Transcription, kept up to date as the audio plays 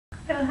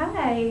Oh,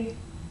 hi.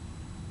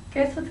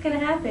 Guess what's gonna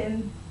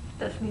happen?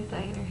 Destiny's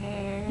dyeing her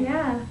hair.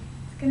 Yeah,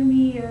 it's gonna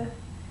be a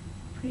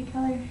pretty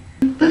color.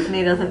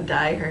 Destiny doesn't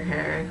dye her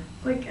hair.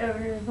 Like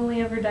ever. I've only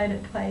ever dyed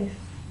it twice.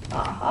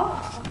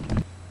 Aha.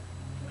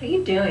 What are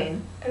you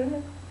doing? I don't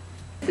know.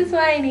 This is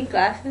why I need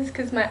glasses,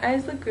 because my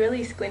eyes look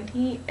really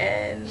squinty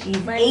and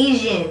She's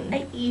Asian.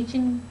 I'm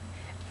Asian.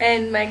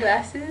 And my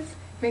glasses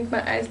make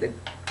my eyes look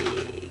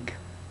big.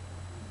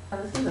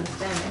 Oh, this is in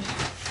Spanish.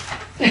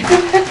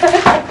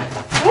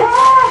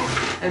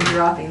 I'm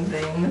dropping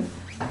things.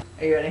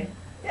 Are you ready?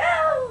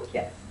 No!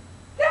 Yes.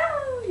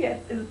 No! Yes.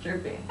 It's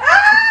dripping.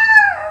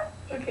 Ah!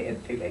 Okay,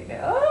 it's too late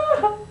now.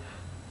 Ah!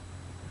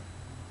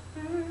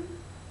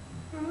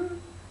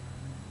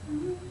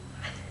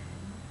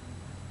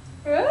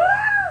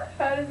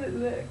 How does it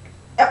look?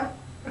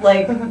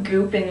 Like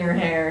goop in your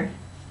hair.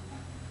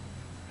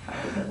 How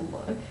does it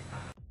look?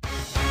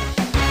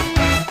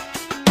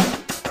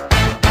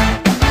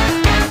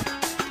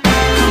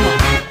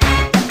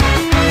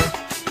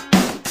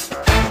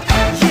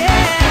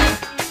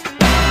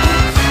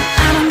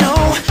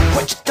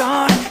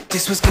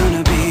 This was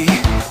gonna be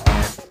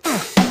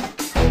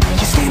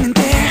You're standing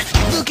there,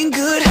 you're looking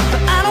good,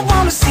 but I don't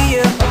wanna see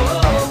you.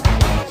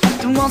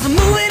 The walls are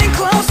moving in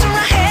closer,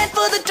 I head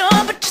for the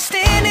door, but you're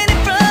standing in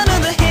front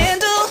of the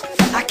handle.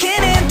 I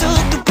can't handle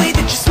the way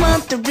that you're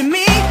smothering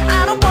me,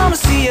 I don't wanna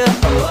see you.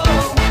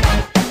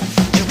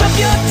 You're up,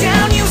 you're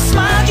down, you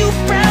smile, you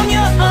frown,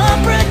 you're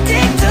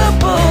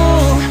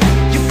unpredictable.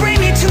 You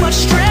bring me too much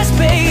stress,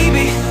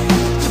 baby,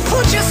 so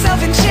put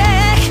yourself in check.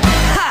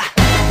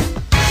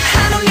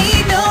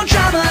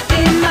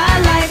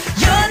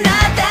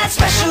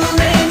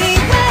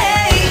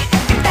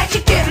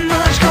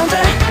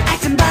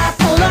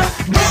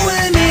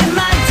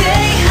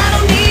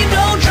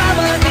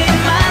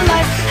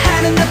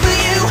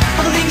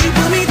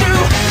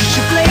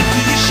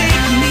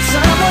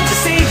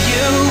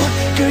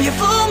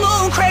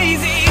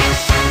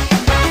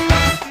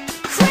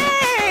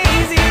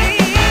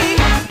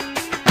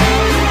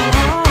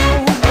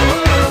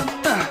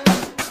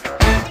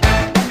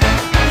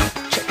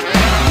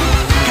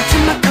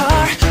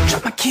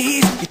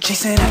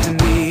 Chasing after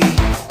me.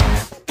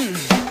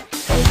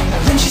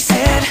 Then she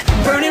said,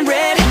 burning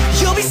red,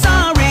 you'll be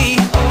sorry.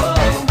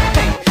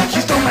 Hey,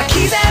 you throw my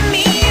keys at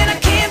me and I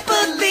can't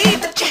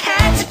believe that you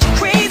had such a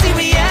crazy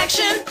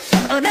reaction.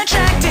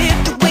 Unattractive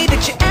the way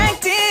that you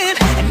acted,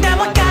 and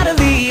now I gotta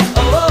leave.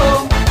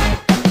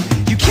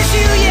 You kiss,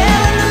 you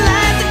yell, and the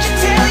lies that you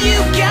tell, you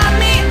got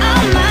me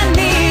on my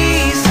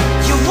knees.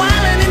 You're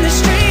wildin' in the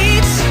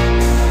streets,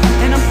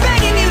 and I'm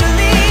begging you to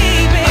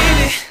leave,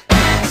 baby.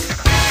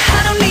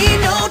 I don't need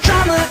no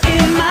drama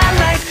in my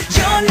life.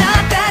 You're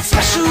not that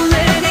special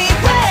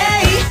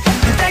anyway.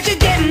 In fact, you're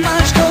getting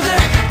much colder,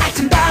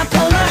 acting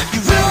bipolar.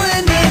 You're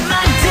ruining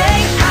my day.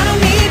 I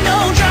don't need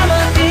no drama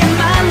in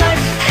my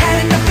life.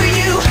 Had enough of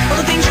you, all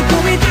the things you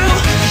put me through.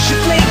 You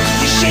flake,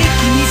 you shake,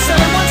 you need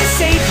someone to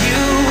save you.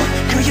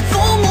 Girl, you're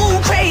full moon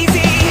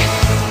crazy.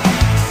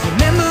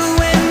 Remember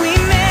when we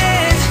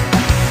met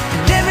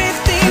and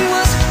everything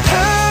was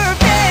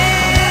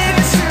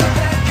perfect?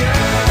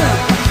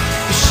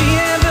 If she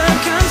ever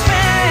comes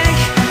back,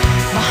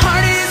 my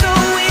heart is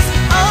always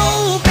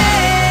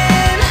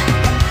open.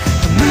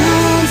 The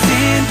moon's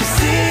in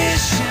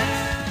position.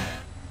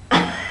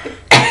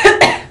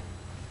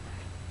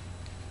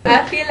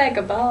 I feel like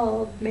a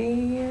bald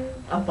man.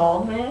 A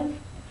bald man?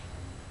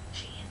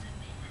 She is a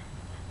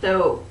man.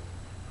 So,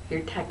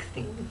 you're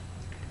texting.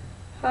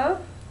 Huh?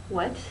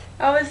 What?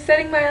 I was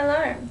setting my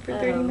alarm for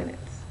 30 Oh. minutes.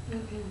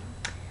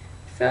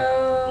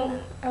 So,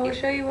 I will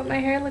show you what my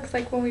hair looks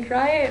like when we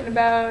dry it in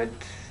about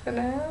an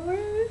hour.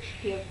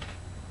 Yep.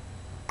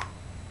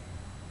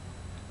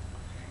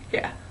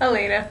 Yeah,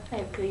 Elena. I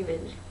have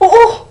cleavage.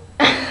 Oh!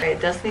 Alright,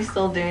 Destiny's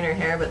still doing her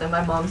hair, but then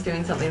my mom's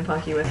doing something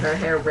funky with her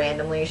hair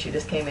randomly. She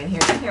just came in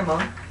here. Come here,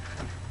 Mom.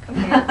 Come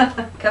here.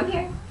 Come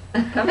here.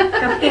 Come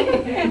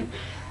here.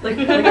 Look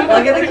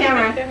at the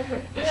camera.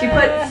 She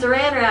put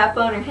saran wrap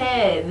on her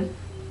head.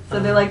 So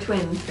they're like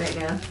twins right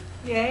now.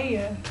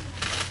 Yeah.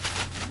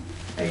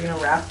 Are you gonna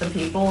wrap the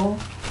people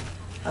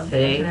of the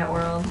See? internet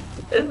world?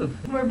 Ooh.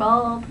 We're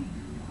bald.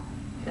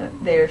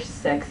 They're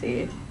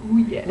sexy. Ooh,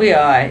 yeah. We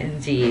are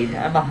indeed.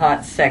 I'm a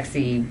hot,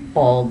 sexy,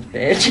 bald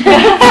bitch.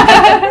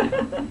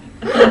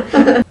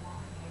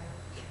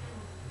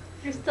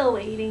 You're still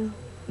waiting.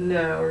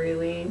 No,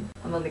 really.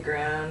 I'm on the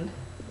ground.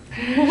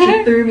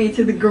 She threw me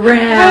to the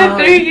ground. I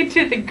threw you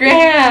to the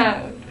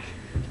ground.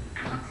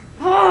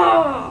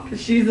 Oh, 'Cause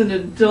she's an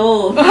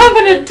adult. I'm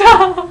an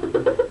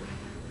adult.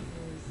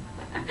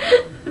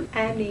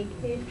 I'm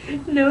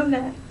naked. No, I'm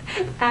not.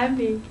 I'm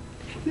naked.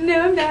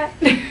 No, I'm not.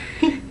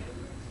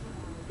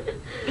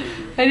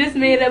 I just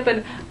made up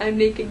an I'm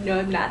naked, no,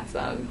 I'm not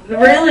song.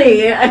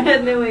 Really? I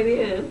had no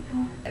idea.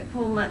 I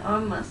pulled my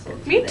arm muscle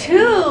today. Me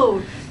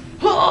too.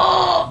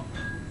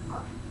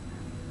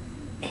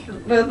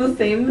 Both the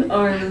same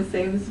arm, the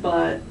same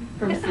spot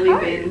from It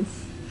sleeping.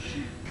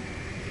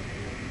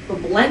 The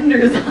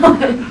blender's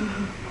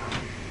on.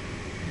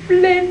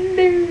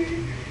 Blender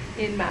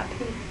in my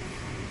poop.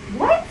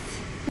 What?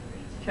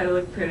 Try to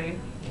look pretty.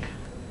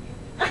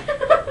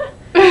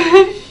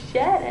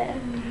 Shut up.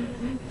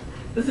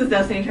 This is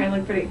Destiny trying to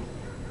look pretty.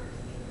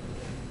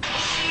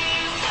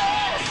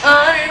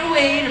 On her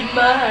way to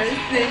Mars,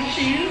 then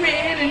she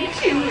ran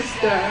into a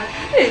star,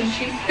 and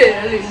she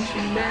fell into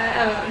my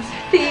arms.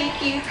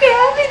 Thank you,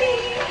 gravity.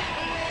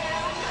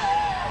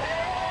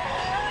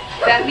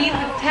 That means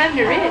it's time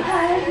to rinse.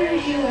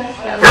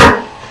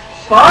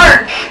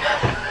 Bark!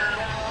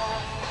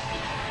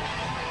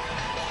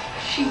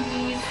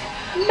 She's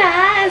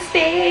my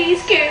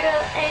space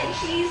girl, and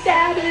she's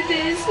out of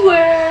this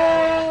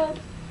world.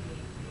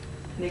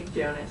 Nick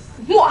Jonas.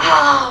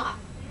 Wow.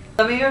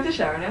 Let me go have to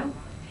shower now.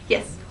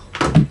 Yes.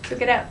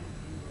 Took it out.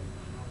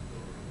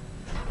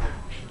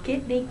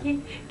 Get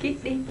naked.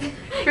 Get naked.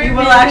 For You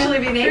will real actually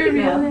be now. naked For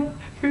real now.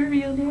 For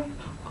real now.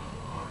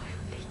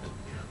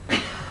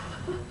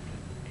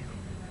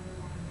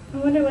 I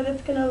wonder what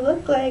it's gonna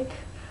look like.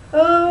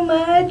 Oh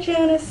my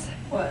Jonas.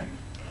 What?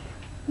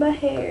 My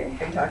hair.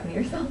 Are you talking to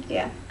yourself?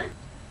 Yeah.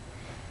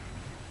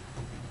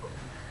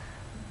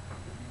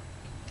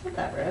 What's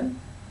that red?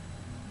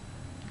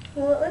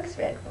 Well, it looks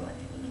red from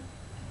underneath.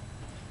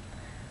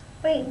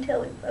 Wait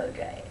until we blow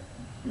dry it.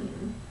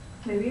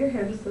 Maybe your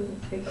hair just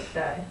doesn't take up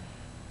dye.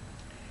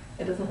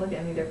 It doesn't look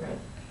any different.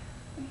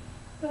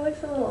 It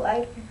looks a little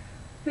lighter.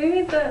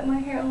 Maybe my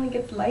hair only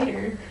gets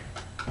lighter.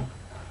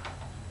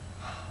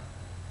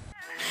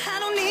 I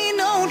don't need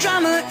no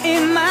drama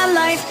in my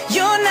life.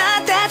 You're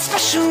not that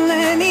special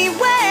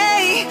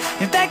anyway.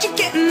 In fact, you're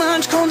getting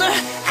much colder,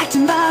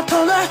 acting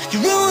bipolar.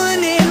 You're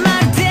ruining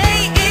my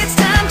day. It's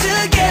time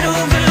to get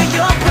over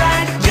your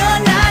pride.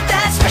 You're not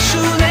that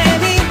special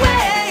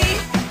anyway.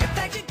 In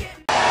fact, you're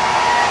getting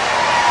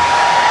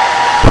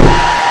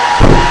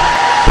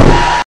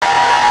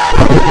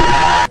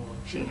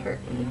She hurt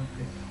me.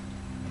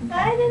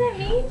 I didn't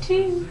mean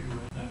to.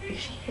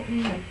 She hit me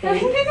in the I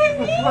face. didn't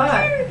What's mean what?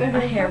 to.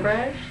 A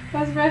hairbrush? I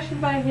was brushing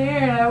my hair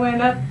and I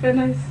went up and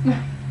I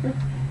snapped.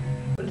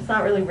 But it's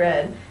not really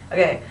red.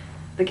 Okay,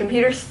 the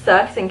computer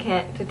sucks and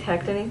can't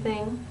detect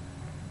anything.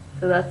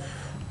 So that's,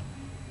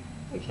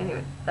 you can't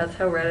even, that's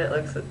how red it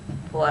looks with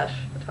flash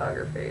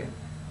photography.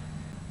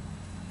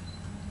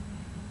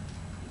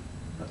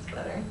 That's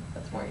better.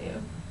 That's more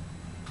you.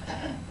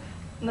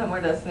 No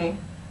more Destiny.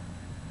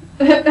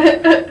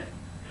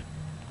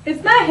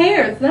 It's my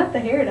hair, it's not the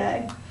hair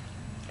dye.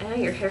 Yeah,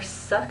 your hair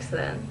sucks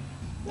then.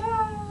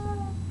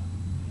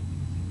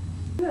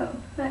 No,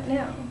 not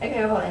now.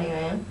 Okay, well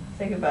anyway,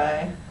 say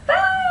goodbye. Bye!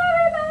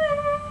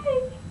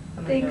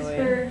 I'm Thanks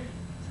annoyed.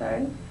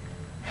 sorry.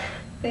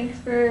 Thanks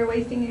for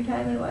wasting your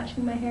time and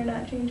watching my hair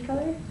not change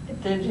color.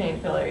 It did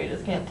change color, you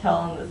just can't tell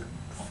on this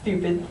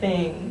stupid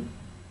thing.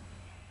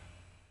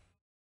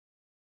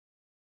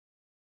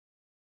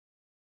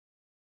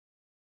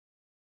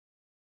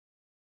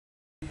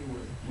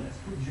 Let's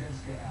put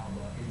Jessica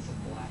Alba in some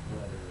black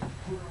leather,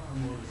 put her on a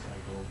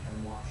motorcycle,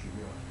 and watch her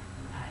go.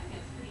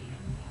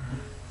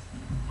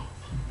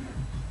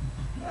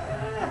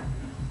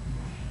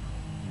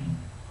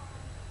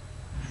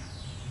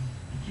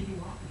 Kicking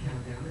off the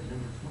countdown at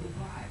number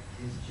 25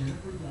 is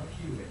Jennifer Love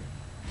Hewitt.